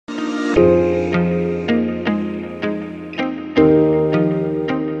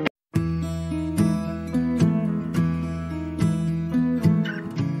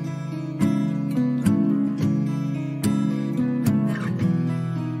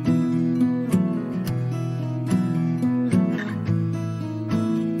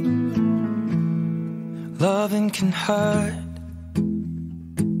can hurt.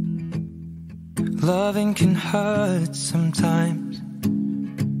 Loving can hurt sometimes,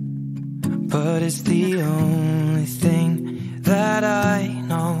 but it's the only thing that I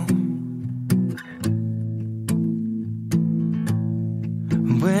know.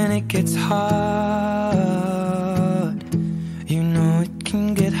 When it gets hard, you know it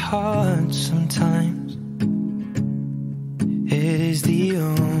can get hard sometimes. It is the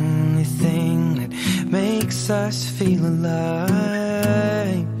only thing that makes us feel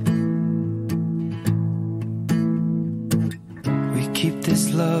alive. We keep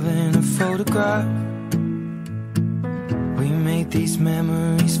this love in a photograph. We made these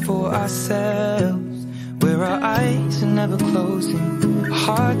memories for ourselves, where our eyes are never closing, our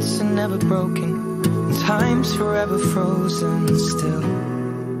hearts are never broken, and time's forever frozen still.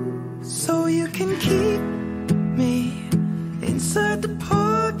 So you can keep me inside the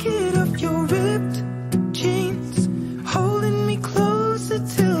pocket of your ripped jeans, holding me closer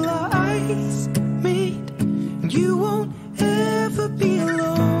till our eyes meet, and you won't ever be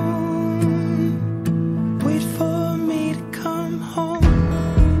alone. Wait for me to come home.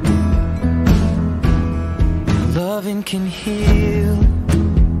 Loving can heal,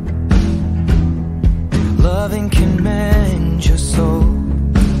 loving can mend your soul,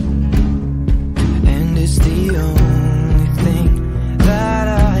 and it's the only thing that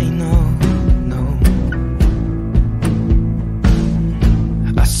I know.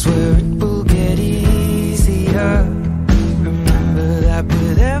 I swear it will get easier. Remember that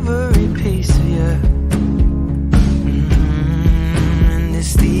with every piece of you. And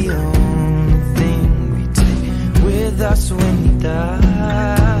it's the only thing we take with us when we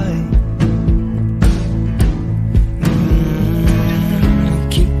die.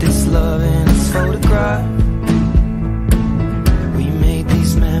 Keep this love in its photograph. We made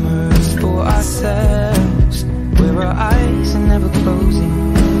these memories for ourselves, where our eyes are never closing,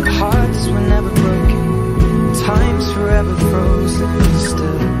 our hearts were never broken, time's forever frozen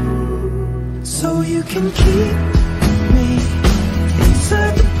still. So you can keep me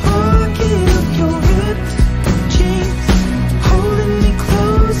inside the pocket of your ripped jeans, holding me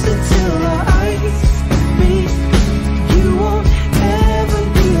closer till our eyes meet. You won't ever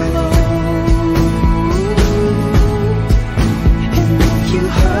be alone. And if you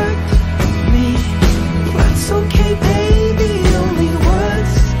hurt me, that's okay, baby. Only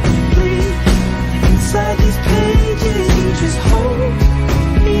words bleed inside these pages. You just hold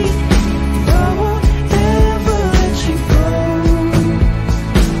me. I won't ever let you go.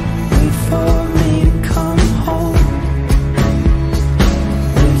 Wait for me to come home.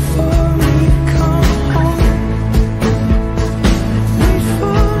 Wait for me to come home. Wait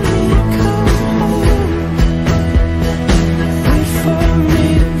for me to come home. Wait for me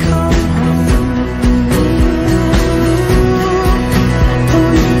to come home. Oh,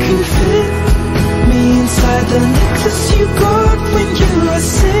 you can fit me inside the necklace you got when you were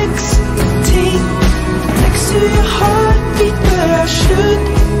 16, next to your heartbeat where I should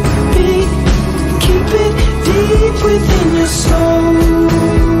be. Keep it deep within your soul.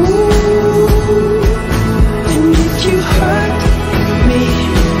 And if you hurt me,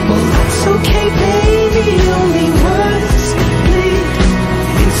 well, that's okay, baby. Only words bleed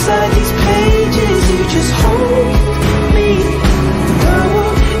inside these pages. You just hold me. I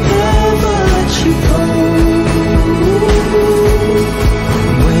won't ever let you go.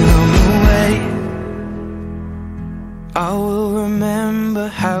 When I'm away, I will remember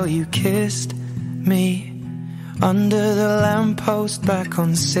how you kissed me under the lamppost back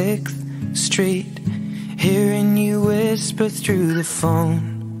on 6th Street, hearing you whisper through the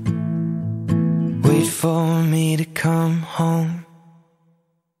phone. Wait for me to come home.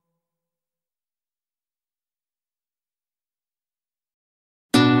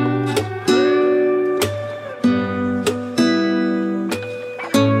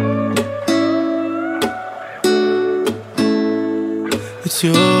 It's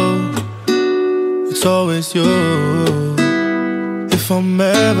you, it's always you. If I'm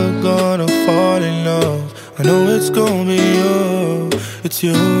ever gonna fall in love, I know it's gonna be you. It's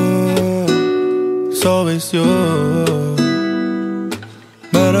you, it's always you.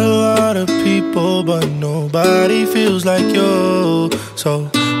 Met a lot of people, but nobody feels like you. So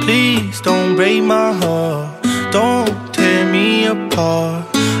please don't break my heart, don't tear me apart.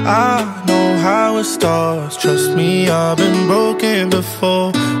 I know how it starts, trust me, I've been broken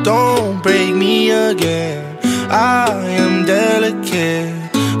before. Don't break me again, I am delicate.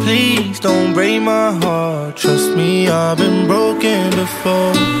 Please don't break my heart, trust me, I've been broken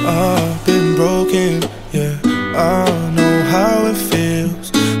before. I've been broken, yeah, I know how it feels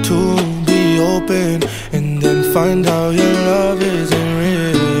to be open and then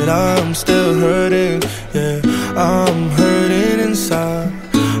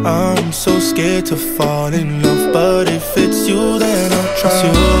I'm so scared to fall in love, but if it's you, then I'll try.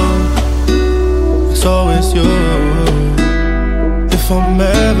 It's always you. If I'm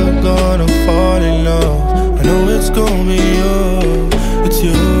ever gonna fall in love, I know it's gonna be you. It's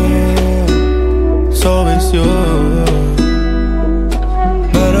you. It's always you.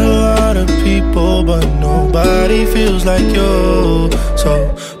 Met a lot of people, but nobody feels like you.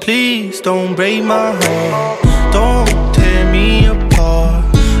 So please don't break my heart, don't tear me apart.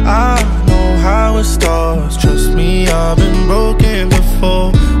 I know how it starts, trust me, I've been broken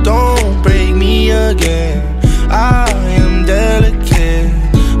before. Don't break me again, I am delicate.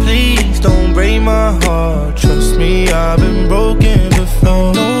 Please don't break my heart, trust me, I've been broken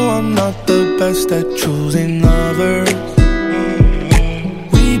before. No, I'm not the best at choosing lovers.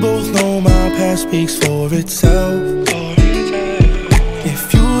 We both know my past speaks for itself.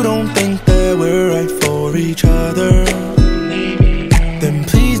 If you don't think that we're right for each other, then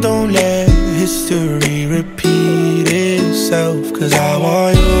please don't let history repeat itself. Cause I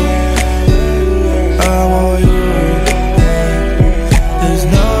want you, I want you. There's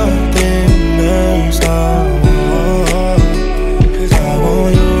nothing else I want. Cause I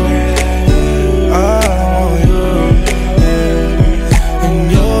want you, I want you. And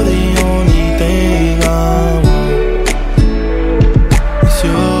you're the only thing I want. It's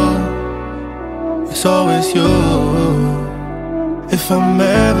you, it's always you. If I'm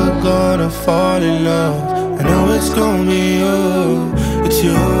ever gonna fall in love, I know it's gonna be you. It's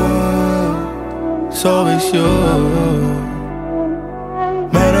you, it's always you.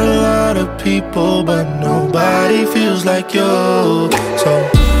 Met a lot of people, but nobody feels like you. So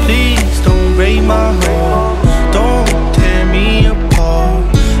please don't break my heart, don't tear me apart.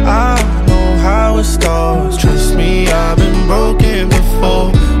 I know how it starts, trust me, I've been broken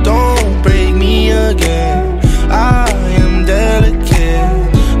before. Don't break me again, I am delicate.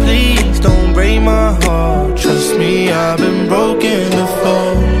 Please don't break my heart, trust me, I've been broken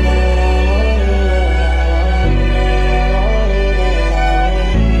before.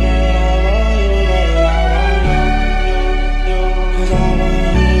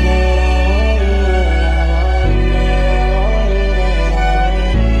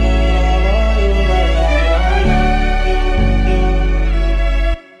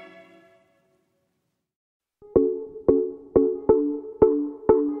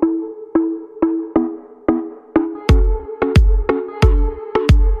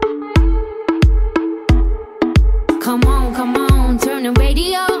 Come on, turn the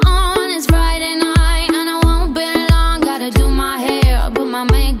radio